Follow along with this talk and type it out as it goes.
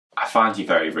find you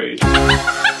very rude.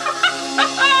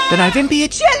 The Novympia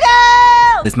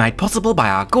channel is made possible by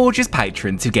our gorgeous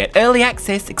patrons who get early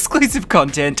access, exclusive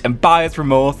content, and buyer's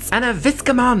remorse. And a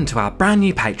viscamon to our brand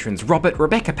new patrons Robert,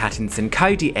 Rebecca Pattinson,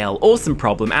 Cody L, Awesome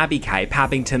Problem, Abby K,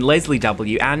 Pabbington, Leslie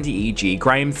W, Andy E.G,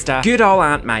 Grahamster, Good Ol'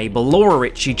 Aunt Mabel, Laura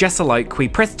Ritchie, Jessa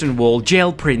Loquey, Preston Wall,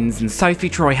 Jill Prinz, and Sophie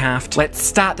Troy Haft. Let's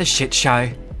start the shit show.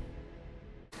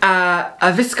 A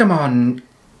viscamon.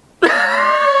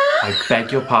 I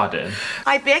beg your pardon.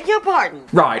 I beg your pardon.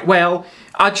 Right, well,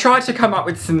 I tried to come up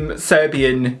with some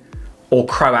Serbian or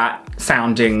Croat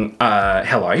sounding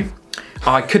hello.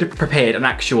 I could have prepared an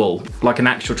actual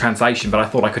translation, but I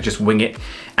thought I could just wing it,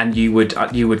 and you would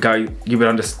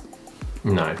understand.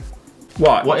 No.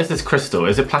 What? What is this crystal?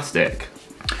 Is it plastic?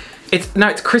 It's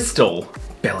crystal.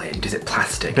 Bellend, is it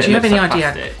plastic? But Do you have any like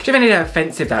idea? plastic. Do you have any idea how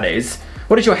offensive that is?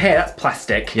 What is your hair? That's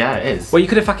plastic. Yeah, it is. Well, you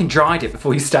could have fucking dried it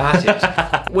before you started.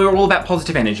 We're all about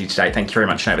positive energy today, thank you very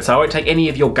much, Nova. So I won't take any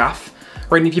of your guff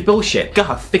or any of your bullshit.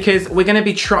 Guff? Because we're going to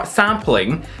be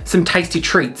sampling some tasty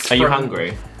treats. Are you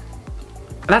hungry?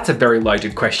 That's a very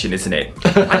loaded question, isn't it?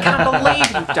 I can't believe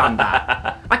you've done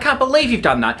that. I can't believe you've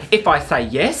done that. If I say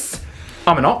yes,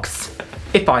 I'm an ox.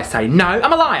 If I say no,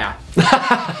 I'm a liar.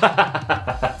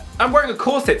 I'm wearing a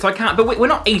corset, so I can't, but we're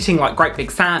not eating like great big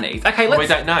sarnies. Okay, let's... We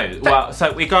don't know. Well,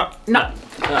 so we got... No,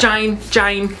 Jane.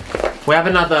 We have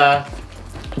another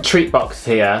treat box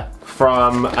here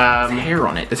from... There's hair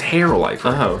on it. There's hair all over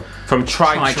it. Oh. From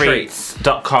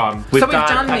trytreats.com. We've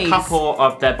done a couple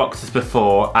of their boxes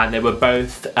before, and they were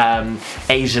both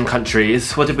Asian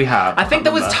countries. What did we have? I think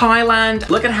there was Thailand.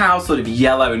 Look at how sort of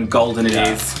yellow and golden it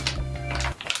is.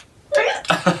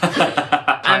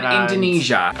 And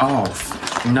Indonesia. Oh.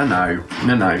 No.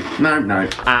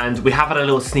 And we have had a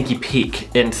little sneaky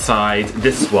peek inside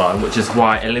this one, which is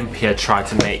why Olympia tried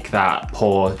to make that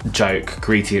poor joke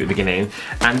greeting at the beginning.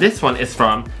 And this one is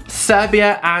from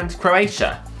Serbia and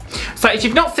Croatia. So if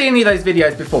you've not seen any of those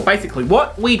videos before, basically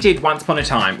what we did once upon a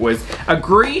time was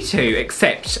agree to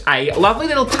accept a lovely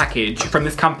little package from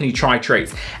this company, Try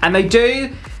Treats. And they do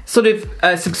sort of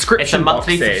subscription It's a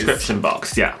monthly boxes. subscription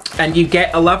box, yeah. And you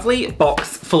get a lovely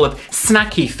box full of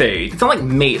snacky food. It's not like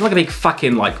meat, it's like a big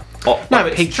fucking like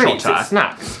it's pig treats, trotter. it's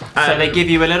snacks. So they give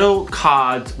you a little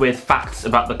card with facts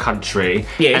about the country,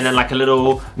 yes, and then like a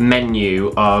little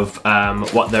menu of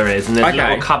what there is, and there's a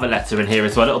little cover letter in here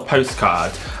as well, a little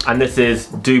postcard. And this is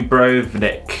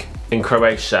Dubrovnik in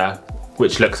Croatia,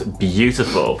 which looks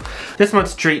beautiful. This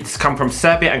month's treats come from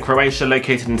Serbia and Croatia,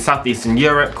 located in southeastern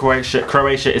Europe.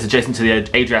 Croatia is adjacent to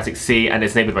the Adriatic Sea and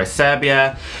is neighboured by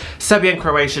Serbia. Serbia and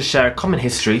Croatia share a common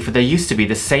history, for they used to be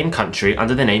the same country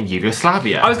under the name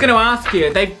Yugoslavia. I was going to ask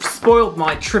you, they've spoiled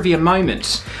my trivia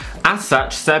moment. As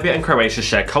such, Serbia and Croatia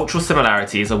share cultural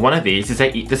similarities, and one of these is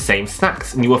they eat the same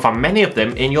snacks, and you will find many of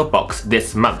them in your box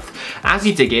this month. As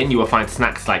you dig in, you will find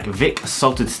snacks like Vic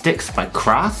Salted Sticks by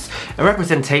Kras, a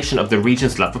representation of the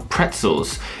region's love of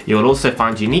pretzels. You will also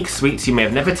find unique sweets you may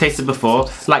have never tasted before,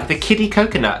 like the Kiddie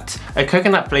Coconut, a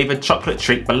coconut-flavoured chocolate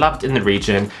treat beloved in the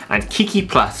region, and Kiki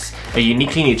Plus, a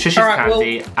uniquely nutritious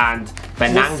candy, and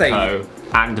Benanko,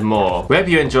 and more. We hope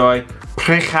you enjoy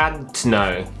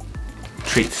Prechantno.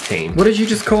 Treats team. What did you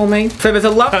just call me? So there's a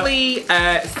lovely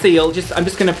seal. I'm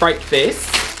just gonna break this.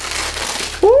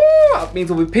 Ooh, that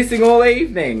means we'll be pissing all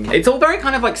evening. It's all very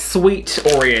kind of like sweet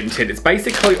oriented. It's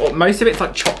basically, most of it's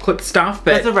like chocolate stuff,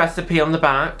 but there's a recipe on the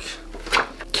back.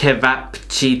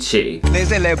 Kebapchichi.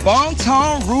 There's a bon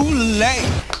ton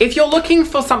roulette. If you're looking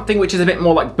for something which is a bit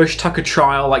more like bush tucker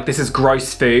trial, like this is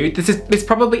gross food, this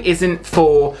probably isn't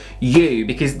for you,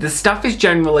 because the stuff is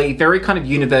generally very kind of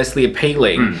universally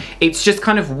appealing. It's just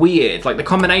kind of weird. Like the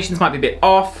combinations might be a bit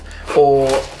off, or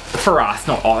for us,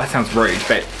 not, oh, that sounds rude,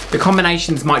 but the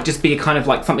combinations might just be kind of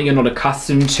like something you're not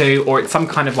accustomed to, or it's some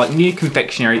kind of like new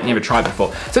confectionery that you never tried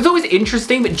before. So it's always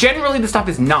interesting, but generally the stuff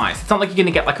is nice. It's not like you're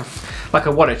gonna get like a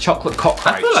chocolate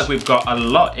cockroach. I feel like we've got a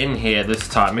lot in here this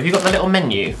time. Have you got the little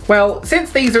menu? Well,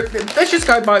 since these are, let's just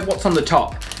go by what's on the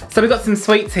top. So we've got some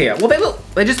sweets here. Well,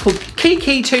 they're just called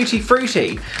Kiki Tutti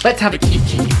Frutti. Let's have a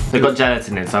Kiki. They've got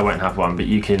gelatin in, so I won't have one, but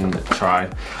you can try.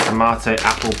 Tomato,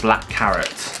 apple, black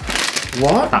carrot.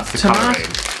 What? That's the colouring.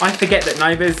 I forget that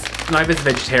Nova's a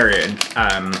vegetarian.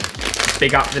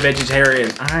 Big up the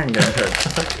vegetarian. I ain't gonna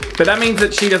cook. But that means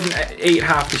that she doesn't eat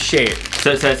half the shit.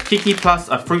 So it says Kiki Plus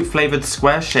are fruit-flavoured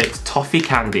square-shaped toffee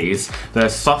candies that are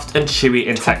soft and chewy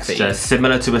in texture,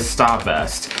 similar to a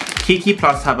Starburst. Kiki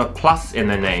Plus have a plus in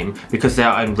their name because they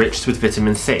are enriched with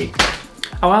vitamin C.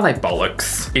 Oh, are they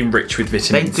bollocks? Enriched with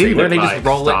vitamin C. They do Where they look just like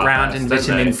roll it round in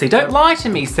vitamin C. Don't lie to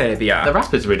me, Serbia. The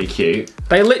wrapper's really cute.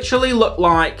 They literally look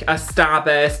like a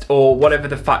Starburst or whatever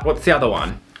the fuck. What's the other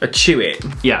one? A chew-it.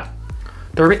 Yeah.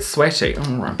 They're a bit sweaty.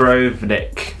 Oh, right.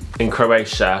 Brovnik in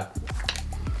Croatia.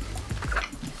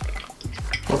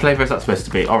 What flavour is that supposed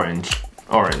to be? Orange.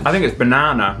 Orange. I think it's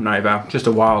banana, Nova. Just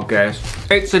a wild guess.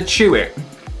 It's a chew-it.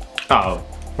 Oh,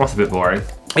 that's a bit boring.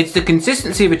 It's the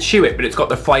consistency of a chew-it, but it's got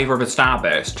the flavour of a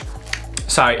Starburst.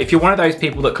 So if you're one of those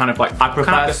people that kind of like, I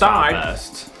prefer can't decide,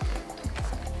 Starburst.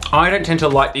 I don't tend to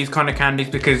like these kind of candies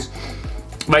because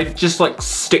they just like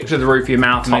stick to the roof of your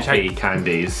mouth and Toffee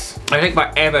candies. they take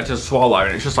forever to swallow,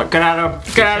 and it's just like, get out of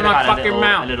my fucking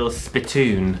mouth. A little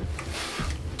spittoon.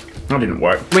 That didn't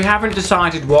work. We haven't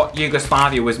decided what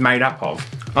Yugoslavia was made up of.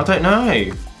 I don't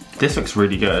know. This looks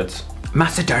really good.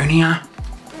 Macedonia?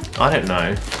 I don't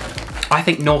know. I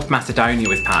think North Macedonia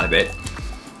was part of it.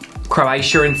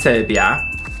 Croatia and Serbia.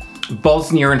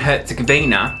 Bosnia and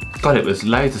Herzegovina. God, it was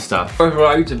loads of stuff. There's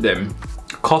loads of them.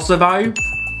 Kosovo.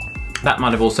 That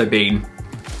might have also been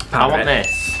part I of want it.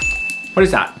 this. What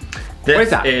is that? This What is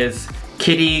that? is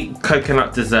Kiddie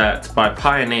Coconut Dessert by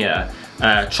Pioneer.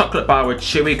 Chocolate bar with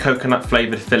chewy coconut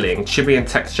flavoured filling, chewy in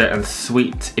texture and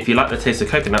sweet. If you like the taste of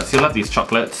coconuts, you'll love these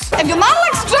chocolates. If your mom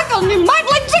likes chicken, you might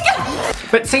like chicken.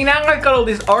 But see, now I've got all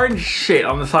this orange shit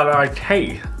on the side of my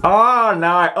teeth. Oh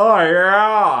no, oh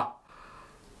yeah.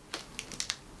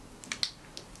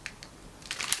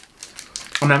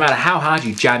 And no matter how hard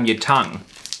you jam your tongue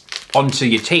onto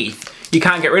your teeth, you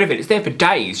can't get rid of it. It's there for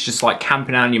days, just like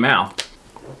camping out in your mouth.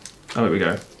 Oh, here we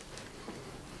go.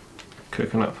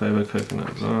 Coconut flavour,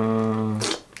 coconut bar,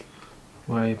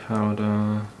 whey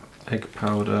powder, egg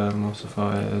powder,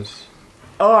 emulsifiers.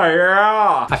 Oh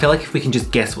yeah! I feel like if we can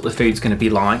just guess what the food's gonna be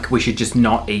like, we should just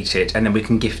not eat it and then we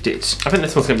can gift it. I think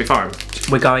this one's gonna be fine.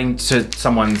 We're going to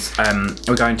someone's,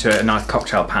 we're going to a nice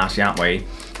cocktail party, aren't we?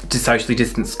 To socially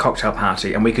distanced cocktail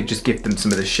party, and we could just give them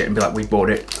some of this shit and be like, we bought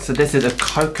it. So this is a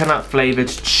coconut flavoured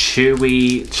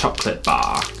chewy chocolate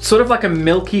bar. Sort of like a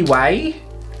Milky Way.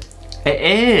 It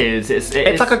is.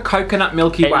 It's like a coconut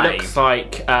Milky Way. It looks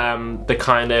like the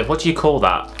kind of, what do you call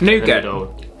that? Nougat.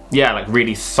 Yeah, like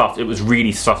really soft. It was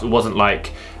really soft. It wasn't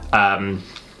like, it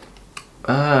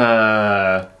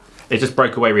just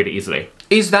broke away really easily.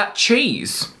 Is that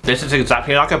cheese? This is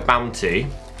exactly like a Bounty.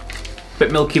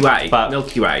 But Milky Way. But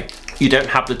Milky Way. You don't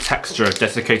have the texture of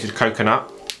desiccated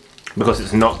coconut because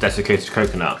it's not desiccated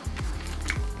coconut.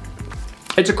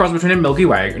 It's a cross between a Milky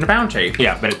Way and a Bounty.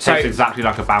 Yeah, but it tastes exactly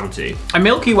like a Bounty. A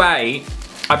Milky Way,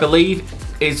 I believe,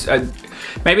 is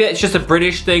maybe it's just a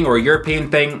British thing or a European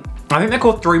thing. I think they're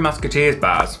called Three Musketeers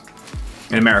bars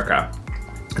in America.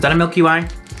 Is that a Milky Way?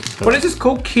 What is this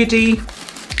called? Kiddie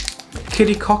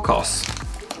Kokos.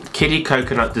 Kiddie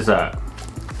coconut dessert.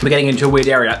 We're getting into a weird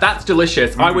area. That's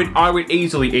delicious. I would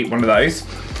easily eat one of those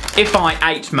if I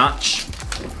ate much.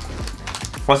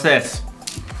 What's this?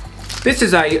 This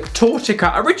is a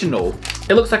Tortica original.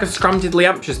 It looks like a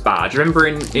Scrumdiddlyumptious bar. Do you remember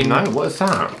in No, what is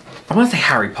that? I want to say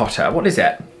Harry Potter. What is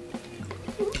it?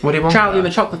 What do you want? Charlie and the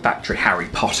Chocolate Factory. Harry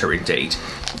Potter, indeed.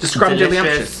 The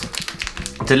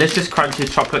Scrumdiddlyumptious. Delicious crunchy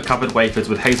chocolate covered wafers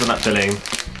with hazelnut filling.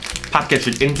 Packaged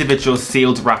with individual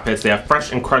sealed wrappers. They are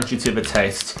fresh and crunchy to the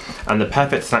taste and the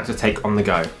perfect snack to take on the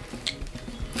go.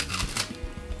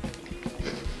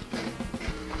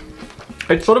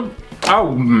 It's sort of,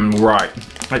 right.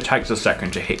 It takes a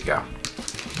second to hit you.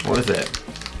 What is it?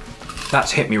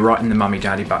 That's hit me right in the mummy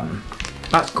daddy button.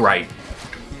 That's great.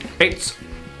 It's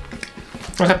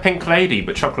like a pink lady,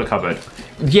 but chocolate covered.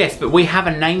 Yes, but we have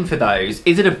a name for those.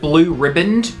 Is it a blue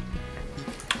ribboned?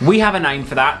 We have a name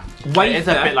for that. Wafer. It is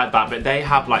a bit like that, but they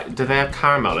have like, do they have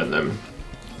caramel in them?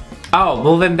 Oh,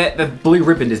 well then the blue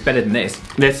ribbon is better than this.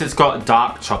 This has got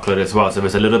dark chocolate as well, so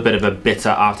there's a little bit of a bitter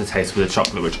aftertaste with the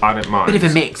chocolate, which I don't mind. Bit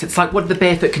of a mix. It's like what the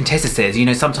Barefoot Contessa says. You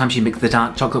know, sometimes you mix the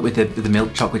dark chocolate with the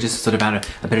milk chocolate, just to sort of add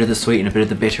a bit of the sweet and a bit of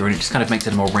the bitter, and it just kind of makes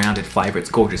it a more rounded flavour.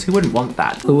 It's gorgeous. Who wouldn't want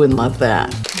that? Who wouldn't love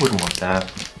that? Wouldn't want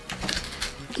that.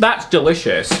 That's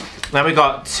delicious. Then we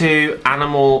got two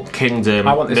Animal Kingdom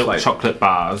milk flavor. chocolate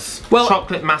bars. Well,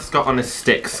 chocolate mascot on a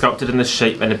stick, sculpted in the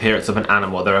shape and appearance of an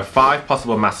animal. There are 5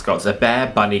 possible mascots: a bear,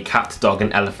 bunny, cat, dog,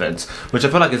 and elephant. Which I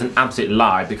feel like is an absolute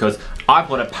lie because I've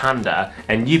got a panda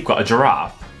and you've got a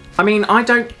giraffe. I mean,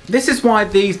 this is why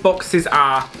these boxes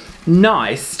are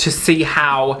nice to see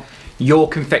how your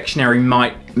confectionery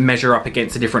might measure up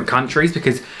against the different countries,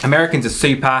 because Americans are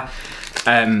super,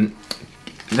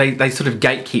 they sort of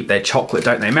gatekeep their chocolate,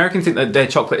 don't they? Americans think that their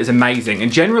chocolate is amazing,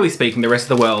 and generally speaking, the rest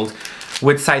of the world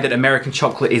would say that American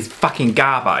chocolate is fucking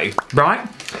garbo, right?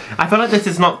 I feel like this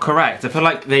is not correct. I feel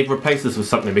like they've replaced this with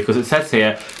something because it says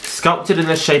here, sculpted in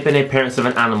the shape and appearance of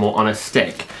an animal on a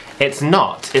stick. It's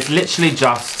not. It's literally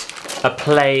just a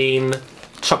plain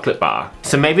chocolate bar.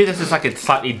 So maybe this is like a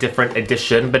slightly different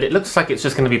edition, but it looks like it's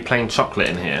just going to be plain chocolate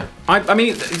in here. I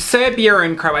mean, Serbia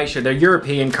and Croatia, they're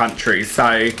European countries, so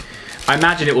I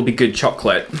imagine it will be good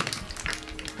chocolate.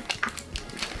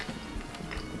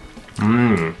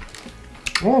 Mmm.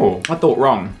 Oh, I thought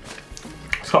wrong.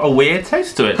 It's got a weird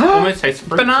taste to it. It almost tastes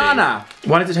fruity. Banana!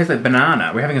 Why does it taste like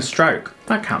banana? We're having a stroke.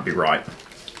 That can't be right.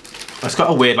 It's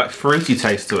got a weird, like, fruity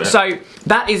taste to it. So,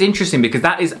 that is interesting because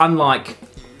that is unlike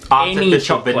any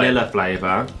chocolate. Vanilla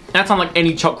flavour. That's unlike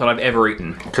any chocolate I've ever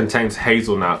eaten. Contains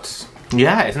hazelnuts.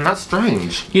 Yeah, isn't that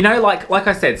strange? You know, like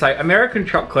I said, so American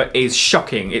chocolate is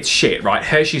shocking. It's shit, right?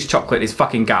 Hershey's chocolate is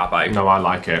fucking garbo. No, I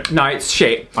like it. No, it's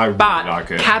shit. I really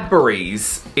like it.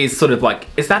 Cadbury's is sort of like,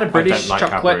 is that a British I don't like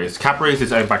chocolate? Cadbury's. Cadbury's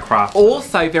is owned by Kraft.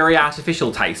 Also very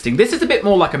artificial tasting. This is a bit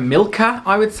more like a Milka,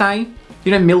 I would say.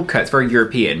 You know, Milka, it's very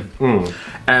European.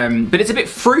 But it's a bit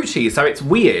fruity, so it's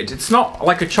weird. It's not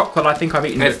like a chocolate I think I've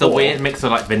eaten It's before. the weird mix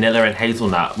of like vanilla and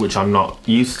hazelnut, which I'm not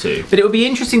used to. But it would be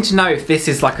interesting to know if this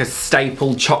is like a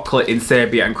staple chocolate in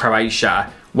Serbia and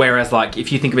Croatia, whereas like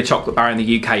if you think of a chocolate bar in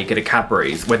the UK, you get a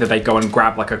Cadbury's, whether they go and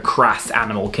grab like a crass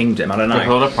Animal Kingdom, I don't know. There's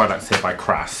a lot of products here by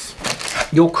Crass.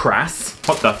 You're crass.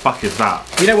 What the fuck is that?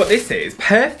 You know what this is?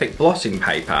 Perfect blotting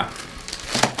paper.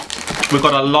 We've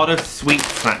got a lot of sweet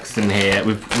snacks in here.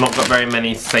 We've not got very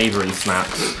many savoury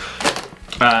snacks.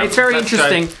 It's very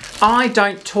interesting. I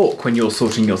don't talk when you're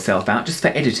sorting yourself out, just for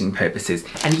editing purposes.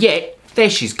 And yet, there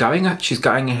she's going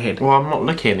ahead. Well, I'm not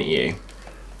looking at you.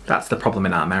 That's the problem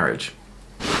in our marriage.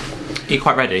 Are you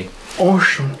quite ready?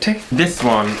 Awesome. This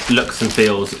one looks and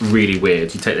feels really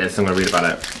weird. You take this, I'm gonna read about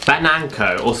it.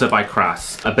 Bananco, also by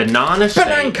Crass. A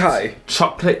banana-shaped,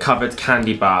 chocolate-covered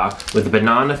candy bar with a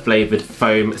banana-flavoured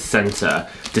foam centre.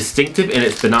 Distinctive in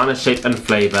its banana shape and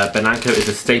flavour, Bananco is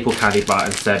a staple candy bar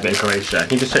in Serbia and Croatia.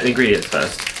 Can you just check the ingredients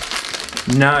first?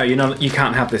 No, you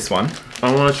can't have this one.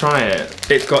 I wanna try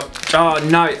it. It's got, oh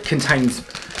no, it contains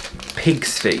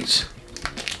pig's feet.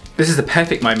 This is the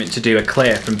perfect moment to do a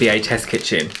Claire from BA Test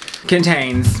Kitchen.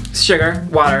 Contains sugar,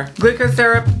 water, glucose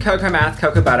syrup, cocoa mass,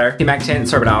 cocoa butter, humectant,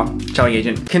 sorbitol, gelling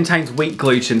agent. Contains wheat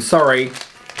gluten, sorry.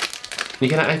 You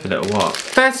gonna open it or what?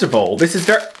 First of all, this is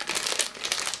very...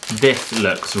 This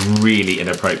looks really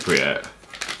inappropriate.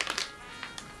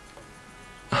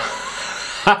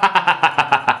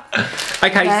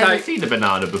 Okay, I've so never seen a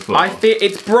banana before. I feel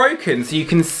it's broken, so you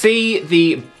can see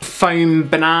the foam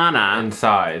banana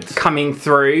inside coming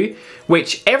through,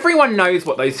 which everyone knows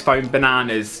what those foam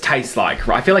bananas taste like,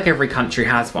 right? I feel like every country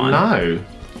has one. No.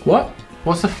 What?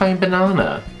 What's a foam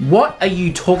banana? What are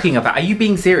you talking about? Are you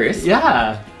being serious?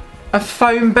 Yeah. A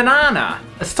foam banana.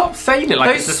 Stop saying it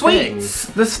like those it's a sweets.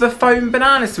 thing. The foam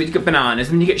banana sweets. You get bananas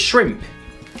and you get shrimp.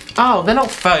 Oh, they're not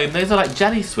foam. Those are like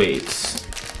jelly sweets.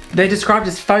 They're described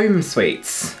as foam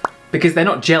sweets because they're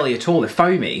not jelly at all. They're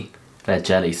foamy. They're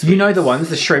jelly sweets. You know the ones,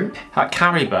 the shrimp. Like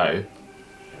Haribo.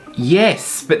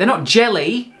 Yes, but they're not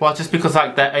jelly. Well, just because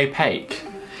like they're opaque.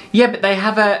 Yeah, but they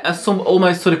have some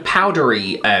almost sort of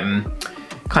powdery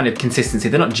kind of consistency.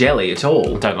 They're not jelly at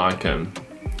all. Don't like them.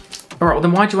 All right, well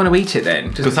then why do you want to eat it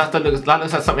then? Because that looks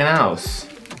like something else.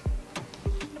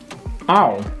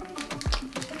 Oh.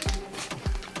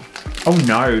 Oh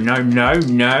no, no, no,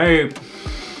 no.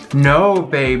 No,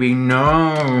 baby,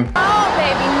 no. Oh,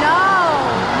 baby, no.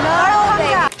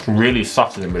 No, baby. Really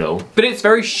soft in the middle. But it's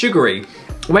very sugary.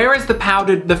 Whereas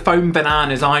the foam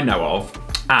bananas I know of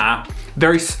are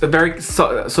very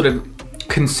sort of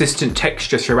consistent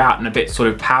texture throughout and a bit sort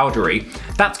of powdery.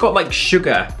 That's got like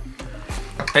sugar.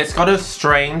 It's got a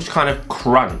strange kind of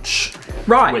crunch.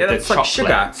 Right, with that's the like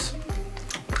chocolate.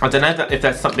 sugar. I don't know if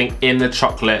there's something in the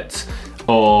chocolate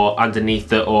or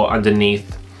underneath it or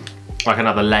underneath like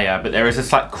another layer, but there is a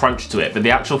slight crunch to it. But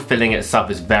the actual filling itself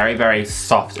is very, very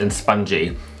soft and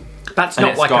spongy. That's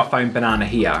not like a foam banana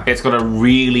here. It's got a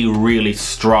really, really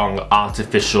strong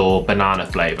artificial banana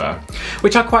flavour.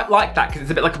 Which I quite like that because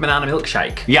it's a bit like a banana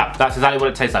milkshake. Yeah, that's exactly what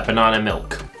it tastes like, banana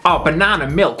milk. Oh, banana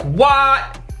milk,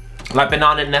 what? Like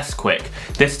banana Nesquik.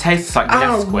 This tastes like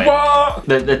Nesquik. What?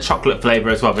 The chocolate flavour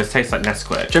as well, this tastes like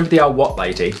Nesquik. Do you remember the old what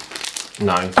lady?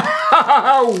 No.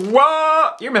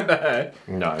 What? You remember her?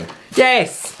 No.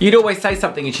 Yes. You'd always say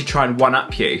something and she'd try and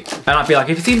one-up you. And I'd be like,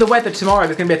 have you seen the weather tomorrow?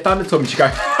 There's going to be a thunderstorm. And she'd go,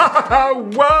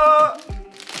 what?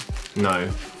 No.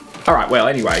 All right, well,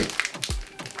 anyway.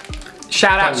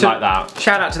 Shout out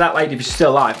to that lady if she's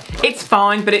still alive. It's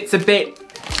fine, but it's a bit...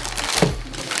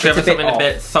 Should we have something a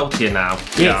bit saltier now?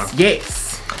 Yes, yes.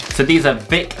 So these are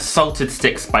Vic salted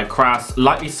sticks by Crass,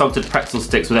 lightly salted pretzel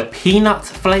sticks with a peanut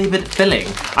flavoured filling.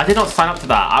 I did not sign up for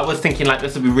that. I was thinking like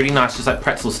this would be really nice, just like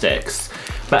pretzel sticks.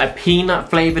 but a peanut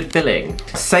flavoured filling.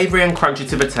 Savoury and crunchy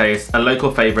to the taste, a local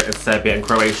favourite in Serbia and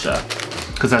Croatia.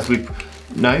 Because as we...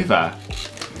 Nova.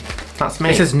 That's me.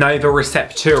 It says Nova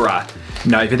Receptura.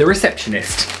 Nova the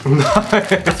receptionist. No.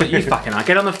 That's what you fucking are.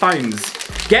 Get on the phones.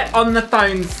 Get on the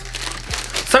phones.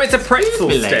 So it's a pretzel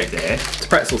stick. It's a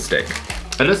pretzel stick.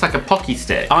 It looks like a Pocky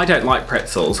stick. I don't like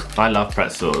pretzels. I love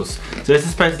pretzels. So this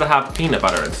is supposed to have peanut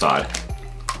butter inside.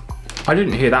 I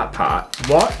didn't hear that part.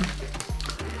 What?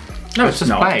 No, it's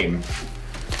just plain.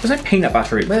 There's no peanut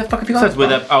butter in it. Where the fuck have you got it? Says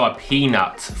with a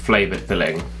peanut flavoured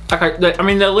filling. Okay, I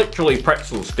mean they're literally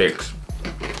pretzel sticks.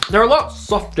 They're a lot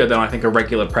softer than I think a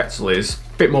regular pretzel is.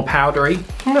 A bit more powdery.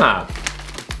 Nah.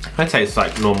 They taste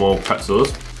like normal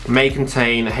pretzels. May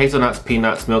contain hazelnuts,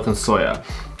 peanuts, milk and soya.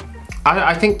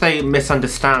 I think they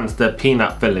misunderstand the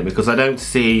peanut filling because I don't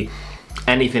see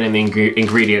anything in the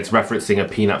ingredients referencing a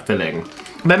peanut filling.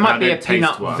 There might be a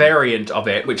peanut variant of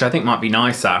it, which I think might be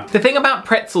nicer. The thing about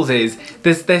pretzels is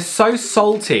they're so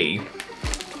salty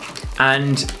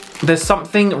and there's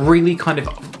something really kind of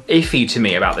iffy to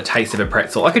me about the taste of a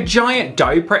pretzel. Like a giant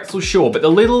dough pretzel, sure, but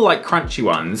the little like crunchy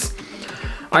ones.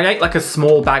 I ate like a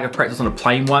small bag of pretzels on a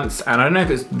plane once, and I don't know if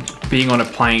it's being on a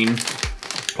plane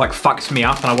like fucked me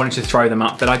up and I wanted to throw them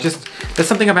up, but there's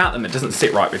something about them that doesn't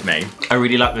sit right with me. I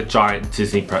really like the giant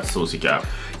Disney pretzels you get.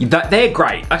 They're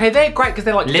great. Okay, they're great because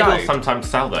they're like Lidl dough. sometimes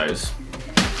sell those.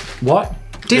 What?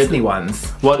 Disney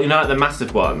ones? Well, you know, like the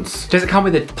massive ones. Does it come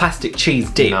with a plastic cheese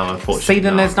dip? No, unfortunately. See,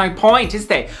 then there's no point, is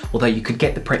there? Although you could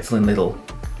get the pretzel in Lidl.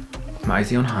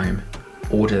 Mosey on home.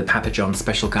 Order the Papa John's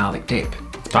special garlic dip.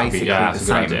 It's basically the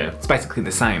same. It's basically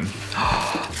the same.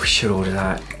 We should order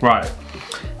that. Right.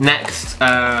 Next,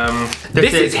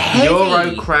 this is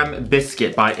Euro Creme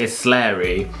Biscuit by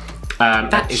Isleri.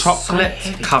 A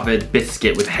chocolate-covered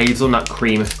biscuit with hazelnut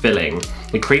cream filling.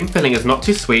 The cream filling is not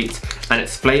too sweet, and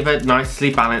it's flavoured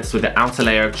nicely balanced with the outer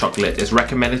layer of chocolate. It's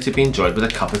recommended to be enjoyed with a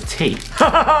cup of tea.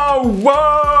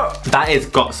 What? That has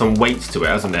got some weight to it,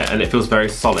 hasn't it? And it feels very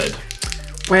solid.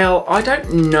 Well, I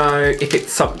don't know if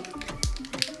it's some...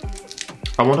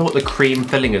 I wonder what the cream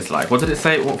filling is like. What did it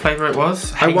say? What flavour it was?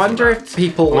 Hazelnut. I wonder if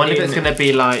people... I wonder if it's going to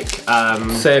be like...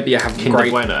 Serbia have Kinder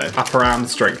great Bueno. upper arm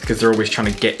strength because they're always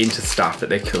trying to get into stuff that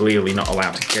they're clearly not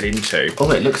allowed to get into.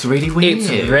 Oh, it looks really weird. It's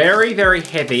very, very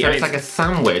heavy. So it's like a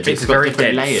sandwich. It's very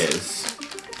different dense.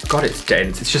 layers. God, it's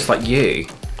dense. It's just like you.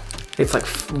 It's like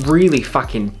really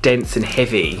fucking dense and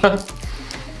heavy.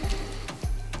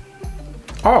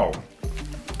 Oh.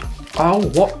 Oh,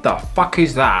 what the fuck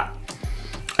is that?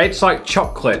 It's like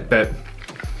chocolate, but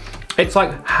it's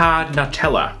like hard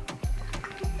Nutella.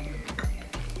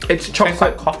 It's chocolate. Tastes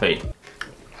like coffee.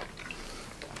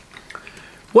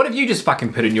 What have you just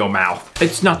fucking put in your mouth?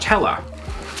 It's Nutella.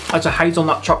 It's a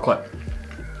hazelnut chocolate.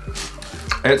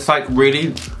 It's like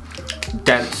really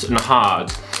dense and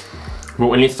hard. But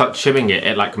when you start chewing it,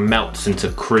 it like melts into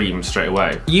cream straight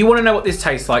away. You want to know what this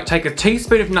tastes like? Take a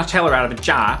teaspoon of Nutella out of a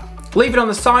jar, leave it on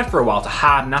the side for a while to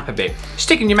harden up a bit.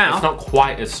 Stick it in your mouth. It's not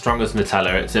quite as strong as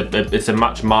Nutella. It's a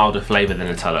much milder flavour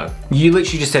than Nutella. You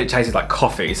literally just said it tasted like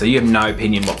coffee, so you have no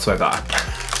opinion whatsoever.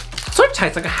 So it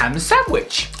tastes like a ham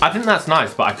sandwich. I think that's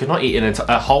nice, but I could not eat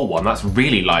a whole one. That's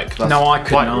really like... That's no, I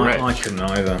couldn't. I couldn't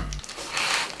either.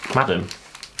 Madam.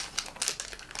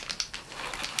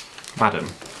 Madam.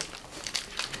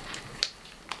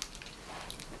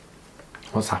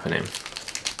 What's happening?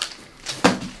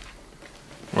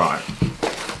 Right.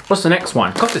 What's the next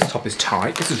one? God, this top is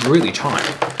tight. This is really tight.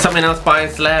 Something else by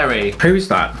Isleri. Who's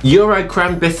that? Euro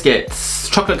Creme Biscuits.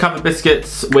 Chocolate covered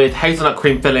biscuits with hazelnut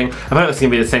cream filling. I thought it was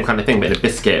going to be the same kind of thing, but a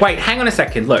biscuit. Wait, hang on a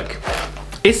second. Look.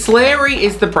 Isleri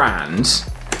is the brand,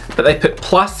 but they put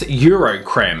plus Euro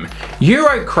Creme.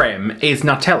 Euro Creme is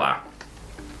Nutella.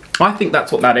 I think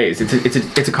that's what that is. It's a kind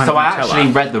of Nutella. So I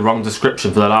actually read the wrong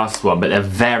description for the last one, but they're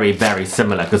very, very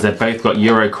similar because they've both got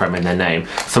Eurocreme in their name.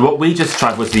 So what we just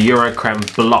tried was the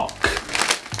Eurocreme block,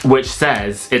 which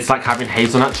says it's like having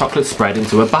hazelnut chocolate spread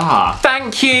into a bar.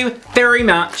 Thank you very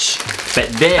much. But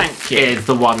this is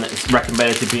the one that's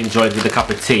recommended to be enjoyed with a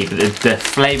cup of tea, but the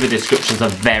flavour descriptions are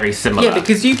very similar. Yeah,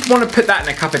 because you want to put that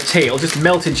in a cup of tea, it'll just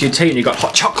melt into your tea and you've got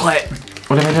hot chocolate.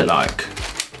 What do they look like?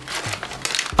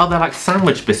 Oh, they're like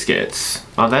sandwich biscuits,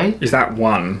 are they? Is that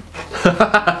one?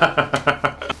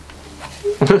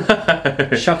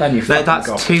 Shut down your fucking That's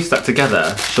gob. two stuck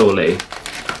together, surely.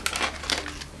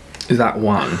 Is that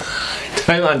one?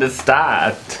 I don't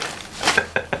understand.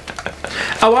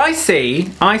 Oh, I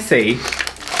see. I see.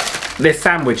 They're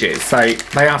sandwiches, so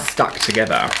they are stuck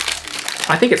together.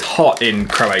 I think it's hot in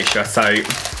Croatia, so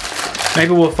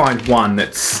maybe we'll find one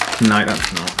that's... No,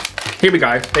 that's not. Here we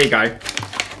go. There you go.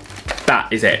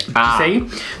 that is it. See?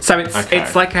 So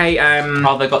it's like a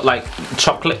oh, they got like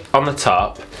chocolate on the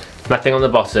top, nothing on the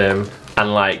bottom,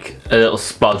 and like a little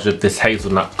sponge of this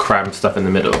hazelnut crème stuff in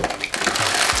the middle.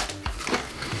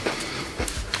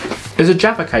 There's a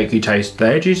Jaffa cakey taste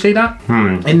there. Do you see that?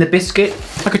 In the biscuit,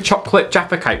 like a chocolate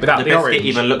Jaffa cake without the orange. The biscuit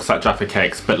even looks like Jaffa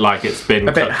cakes, but like it's been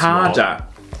a bit harder.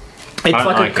 It's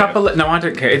like a couple of, no, I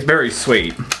don't care. It's very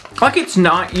sweet. Like it's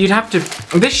not, you'd have to,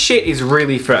 this shit is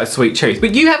really for a sweet tooth.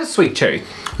 But you have a sweet tooth.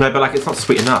 No, but like it's not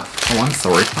sweet enough. Oh, I'm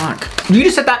sorry, fuck. You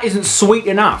just said that isn't sweet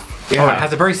enough. Yeah. Oh, it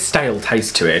has a very stale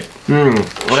taste to it. I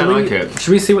don't like it.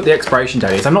 Should we see what the expiration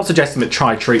date is? I'm not suggesting that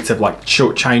Try Treats have like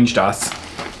shortchanged us.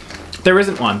 There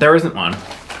isn't one, there isn't one.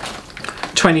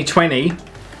 2020.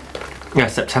 Yeah,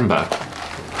 September.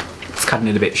 It's cutting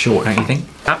it a bit short, don't you think?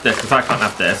 Have this, because I can't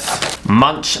have this.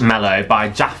 Munch Mellow by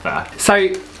Jaffa. So,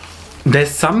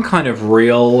 there's some kind of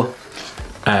real,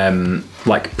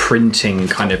 like printing,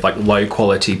 kind of like low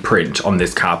quality print on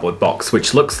this cardboard box,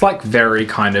 which looks like very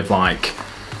kind of like...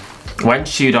 When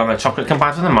chewed on, the chocolate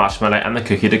combines with the marshmallow and the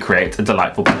cookie to create a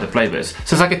delightful blend of flavours.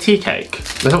 So it's like a tea cake.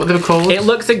 Is that what they were called? It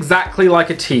looks exactly like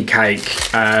a tea cake.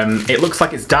 It looks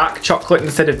like it's dark chocolate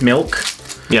instead of milk.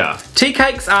 Yeah. Tea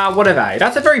cakes are, what are they?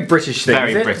 That's a very British thing,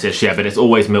 Very British, yeah, but it's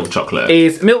always milk chocolate.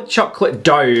 Is milk chocolate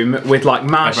dome with like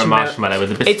marshmallow. Over marshmallow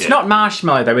with a biscuit. It's not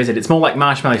marshmallow though, is it? It's more like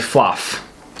marshmallow fluff.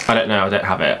 I don't know, I don't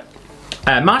have it.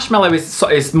 Marshmallow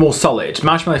is more solid.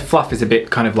 Marshmallow fluff is a bit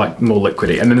kind of like more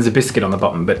liquidy. And then there's a biscuit on the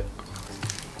bottom, but...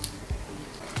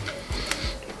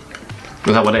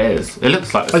 Is that what it is? It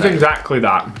looks like the same. It's exactly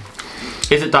that.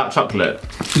 Is it dark chocolate?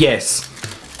 Yes.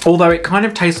 Although it kind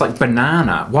of tastes like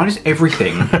banana. Why does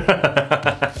everything?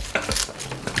 I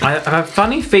have a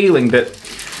funny feeling that,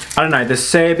 I don't know, the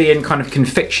Serbian kind of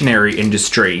confectionery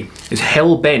industry is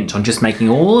hell-bent on just making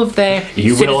all of their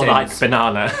You citizens... will like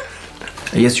banana.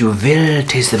 Yes, you will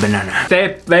taste the banana.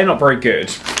 They're not very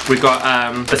good. We've got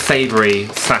a savoury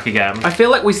snack again. I feel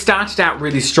like we started out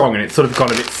really strong and it's sort of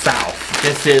gone a bit south.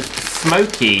 This is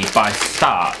Smoky by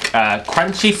Stark.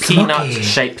 Crunchy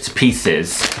peanut-shaped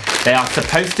pieces. They are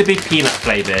supposed to be peanut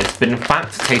flavoured, but in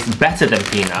fact taste better than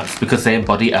peanuts because they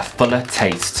embody a fuller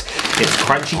taste. Its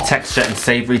crunchy texture and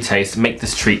savoury taste make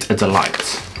this treat a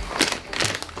delight.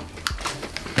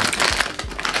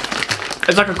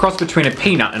 It's like a cross between a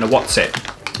peanut and a What's-It.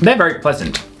 They're very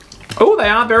pleasant. Oh, they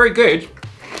are very good.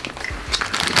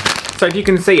 So if you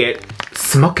can see it,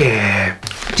 smoky.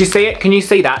 Do you see it? Can you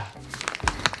see that?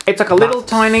 It's like a little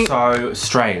tiny... So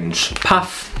strange.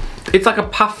 Puff. It's like a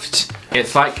puffed...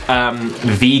 It's like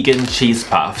vegan cheese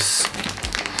puffs.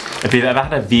 If you've ever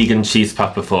had a vegan cheese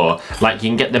puff before, like you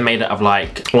can get them made out of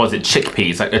like, what was it,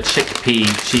 chickpeas, like a chickpea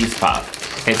cheese puff.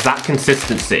 It's that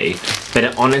consistency, but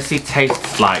it honestly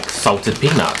tastes like salted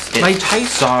peanuts. They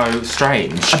taste so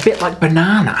strange. A bit like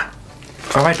banana.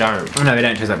 Oh, I don't. Oh no, they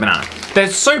don't taste like banana. They're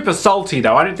super salty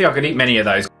though. I don't think I could eat many of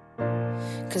those.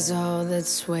 'Cause all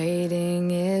that's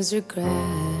waiting is regret.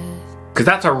 Because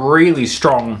that's a really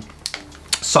strong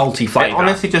salty flavour. It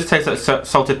honestly just tastes like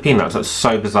salted peanuts. That's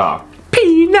so bizarre.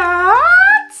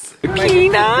 Peanuts!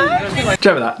 Peanuts! Do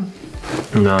you remember that?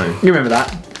 No. You remember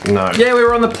that? No. Yeah, we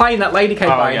were on the plane, that lady came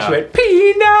by and she went,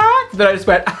 peanuts! Then I just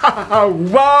went, oh,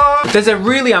 what? There's a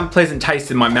really unpleasant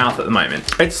taste in my mouth at the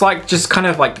moment. It's like, just kind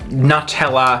of like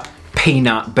Nutella,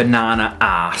 peanut, banana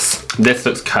ass. This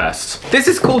looks cursed. This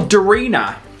is called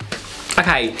Dorina.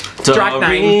 Okay, drag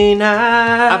name.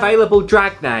 Available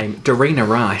drag name, Dorina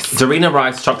Rice. Dorina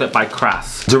Rice chocolate by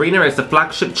Crass. Dorina is the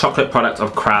flagship chocolate product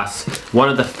of Crass, one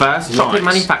of the first chocolate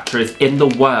manufacturers in the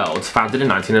world, founded in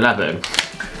 1911.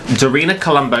 Dorina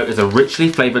Colombo is a richly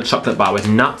flavoured chocolate bar with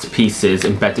nut pieces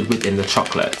embedded within the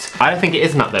chocolate. I don't think it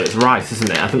is nut though, it's rice, isn't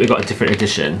it? I think we've got a different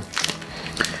edition.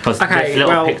 Because this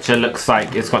little picture looks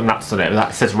like it's got nuts on it, but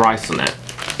that says rice on it.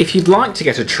 If you'd like to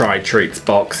get a Try Treats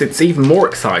box, it's even more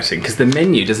exciting because the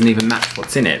menu doesn't even match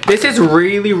what's in it. This is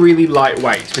really, really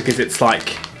lightweight because it's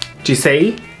like, do you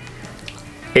see?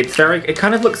 It's very, it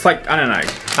kind of looks like, I don't know.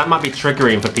 That might be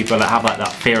triggering for people that have like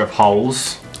that fear of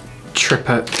holes.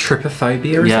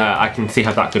 Trypophobia? Yeah, I can see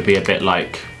how that could be a bit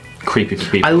like creepy for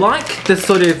people. I like the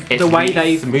sort of, the way really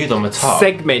they smooth on the top.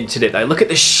 Segmented it though. Look at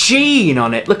the sheen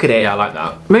on it, look at it. Yeah, I like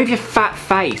that. Move your fat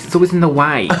face, it's always in the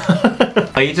way.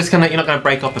 Are you just gonna, you're not gonna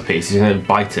break off a piece, you're gonna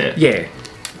bite it? Yeah.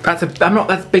 That's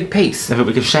a big piece. I think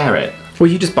we could share it. Well,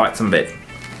 you just bite some of it.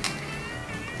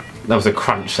 That was a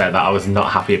crunch there that I was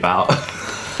not happy about.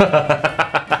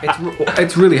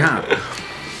 It's really hard.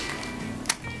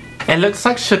 It looks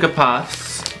like sugar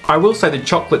puffs. I will say the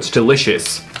chocolate's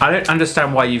delicious. I don't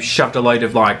understand why you've shoved a load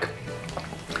of like...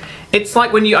 It's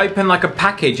like when you open like a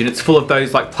package and it's full of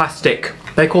those like plastic...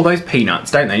 They call those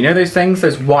peanuts, don't they? You know those things?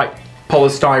 Those white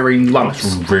polystyrene lumps.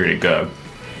 That's really good.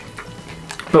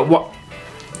 But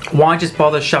why just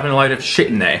bother shoving a load of shit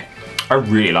in there? I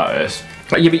really like this.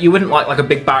 Like, yeah, but you wouldn't like a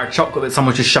big bar of chocolate that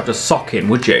someone just shoved a sock in,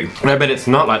 would you? No, but it's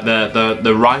not like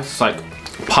the rice like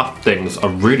puff things are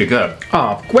really good.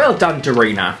 Oh, well done,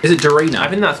 Dorina. Is it Dorina? I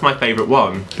think that's my favourite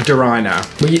one.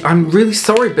 Dorina. Well, I'm really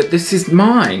sorry, but this is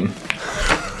mine.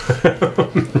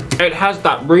 It has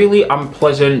that really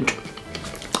unpleasant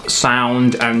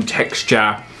sound and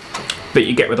texture that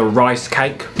you get with a rice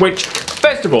cake. Which,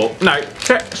 first of all, no,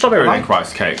 stop everything. I like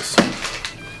rice cakes.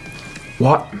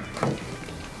 What?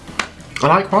 I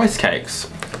like rice cakes.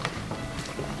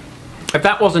 If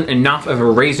that wasn't enough of a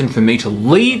reason for me to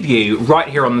leave you right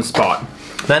here on the spot.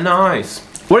 They're nice.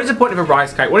 What is the point of a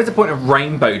rice cake? What is the point of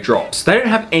rainbow drops? They don't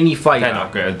have any flavour. They're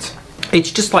not good.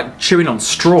 It's just like chewing on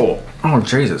straw. Oh,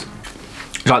 Jesus.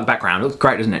 You like the background? It looks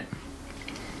great, doesn't it?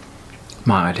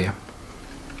 My idea.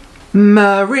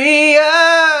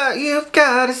 Maria, you've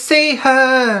got to see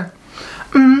her.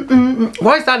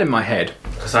 Why is that in my head?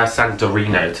 Because I sang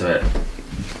Dorino to it.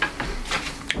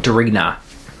 Dorina.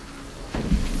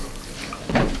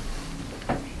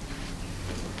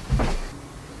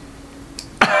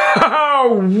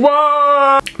 Oh, what?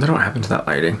 I don't know what happened to that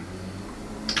lady. It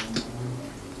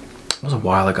was a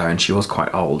while ago and she was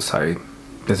quite old, so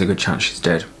there's a good chance she's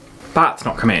dead. Bart's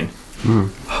not come in. Oh,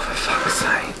 for fuck's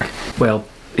sake. Well,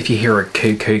 if you hear a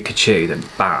coo-coo-ca-choo, then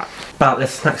Bart. Bart,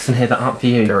 there's snacks in here that aren't for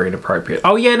you. Very inappropriate.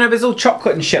 Oh yeah, no, there's all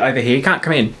chocolate and shit over here. You can't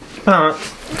come in. Bart.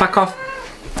 Fuck off.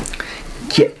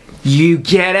 You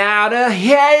get out of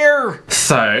here!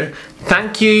 So,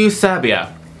 thank you,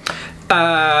 Serbia.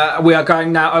 We are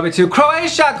going now over to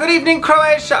Croatia. Good evening,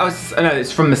 Croatia. No,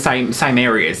 it's from the same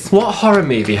areas. What horror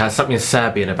movie has something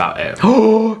Serbian about it?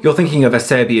 Oh, you're thinking of a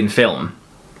Serbian film.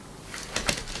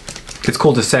 It's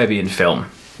called a Serbian film.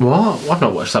 What? I've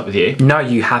not watched that with you. No,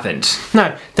 you haven't.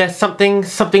 No, there's something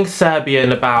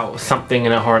Serbian about something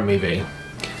in a horror movie.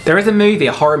 There is a movie,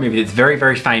 a horror movie that's very,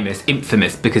 very famous,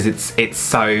 infamous, because it's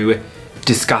so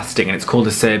disgusting, and it's called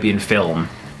a Serbian film.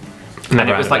 And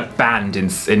it was like banned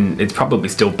in it's probably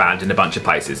still banned in a bunch of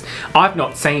places. I've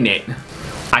not seen it.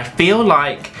 I feel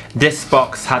like this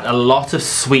box had a lot of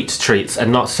sweet treats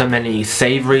and not so many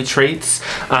savoury treats.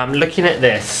 Looking at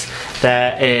this,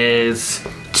 there is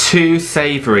 2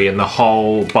 savoury in the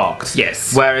whole box.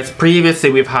 Yes. Whereas previously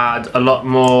we've had a lot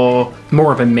more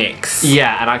of a mix.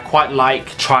 Yeah, and I quite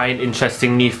like trying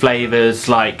interesting new flavours,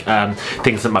 like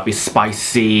things that might be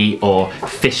spicy or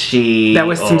fishy. There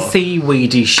was some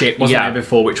seaweedy shit, wasn't there,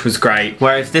 before, which was great.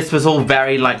 Whereas this was all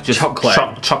very like just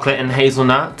chocolate and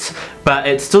hazelnut. But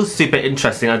it's still super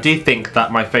interesting. I do think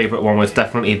that my favourite one was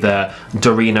definitely the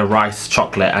Dorina rice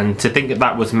chocolate, and to think that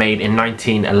that was made in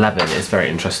 1911 is very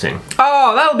interesting.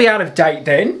 Oh, that'll be out of date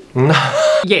then.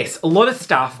 Yes, a lot of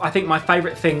stuff. I think my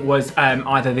favourite thing was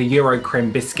either the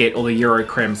Eurocreme biscuit or the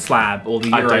Eurocreme slab or the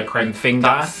Eurocreme finger.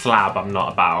 That slab I'm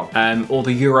not about. Or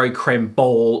the Eurocreme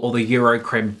ball or the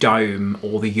Eurocreme dome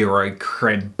or the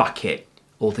Eurocreme bucket.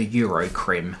 Or the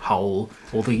Eurocreme hole,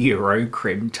 or the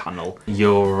Eurocreme tunnel.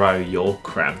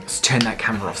 Eurocreme. Let's turn that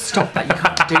camera off. Stop that, you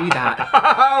can't do that.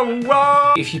 Oh,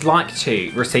 whoa. If you'd like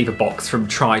to receive a box from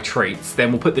Try Treats,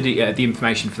 then we'll put the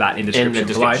information for that in the description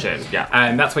below. Yeah.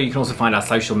 And that's where you can also find our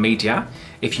social media,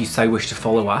 if you so wish to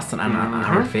follow us and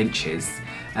our adventures.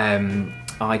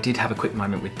 I did have a quick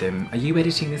moment with them. Are you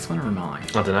editing this one or am I?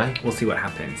 I don't know. We'll see what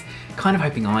happens. Kind of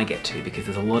hoping I get to, because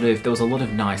there was a lot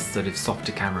of nice sort of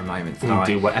softer camera moments that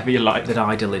do whatever you like that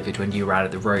I delivered when you were out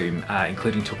of the room,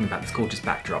 including talking about this gorgeous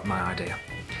backdrop. My idea.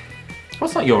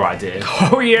 What's not your idea?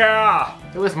 Oh yeah!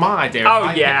 It was my idea. Oh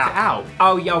I yeah! picked it out.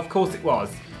 Oh yeah! Of course it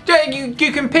was.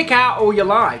 You can pick out all you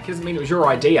like. Doesn't mean it was your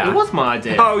idea. It was my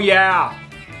idea. Oh yeah!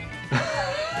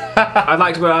 I'd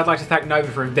like to thank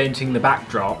Nova for inventing the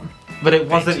backdrop. But it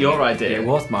wasn't your idea. It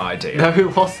was my idea. No,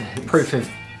 it wasn't. Proof of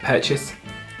purchase.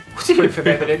 What do you Proof of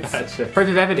evidence. Proof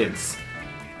of evidence.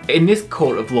 In this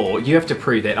court of law, you have to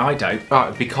prove it. I don't.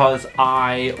 Right, because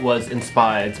I was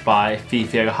inspired by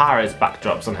Fifi O'Hara's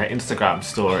backdrops on her Instagram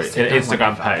story,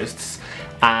 Instagram posts,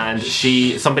 and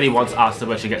somebody once asked her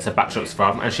where she gets her backdrops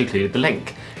from, and she included the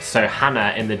link. So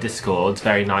Hannah in the Discord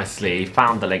very nicely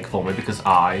found the link for me because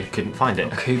I couldn't find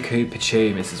it. Cuckoo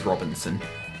Pachoo, Mrs. Robinson.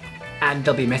 And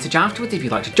there'll be a message afterwards if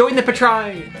you'd like to join the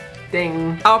Patreon.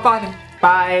 Ding. Oh, bye then.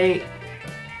 Bye.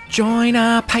 Join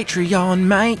our Patreon,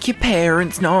 make your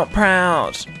parents not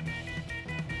proud.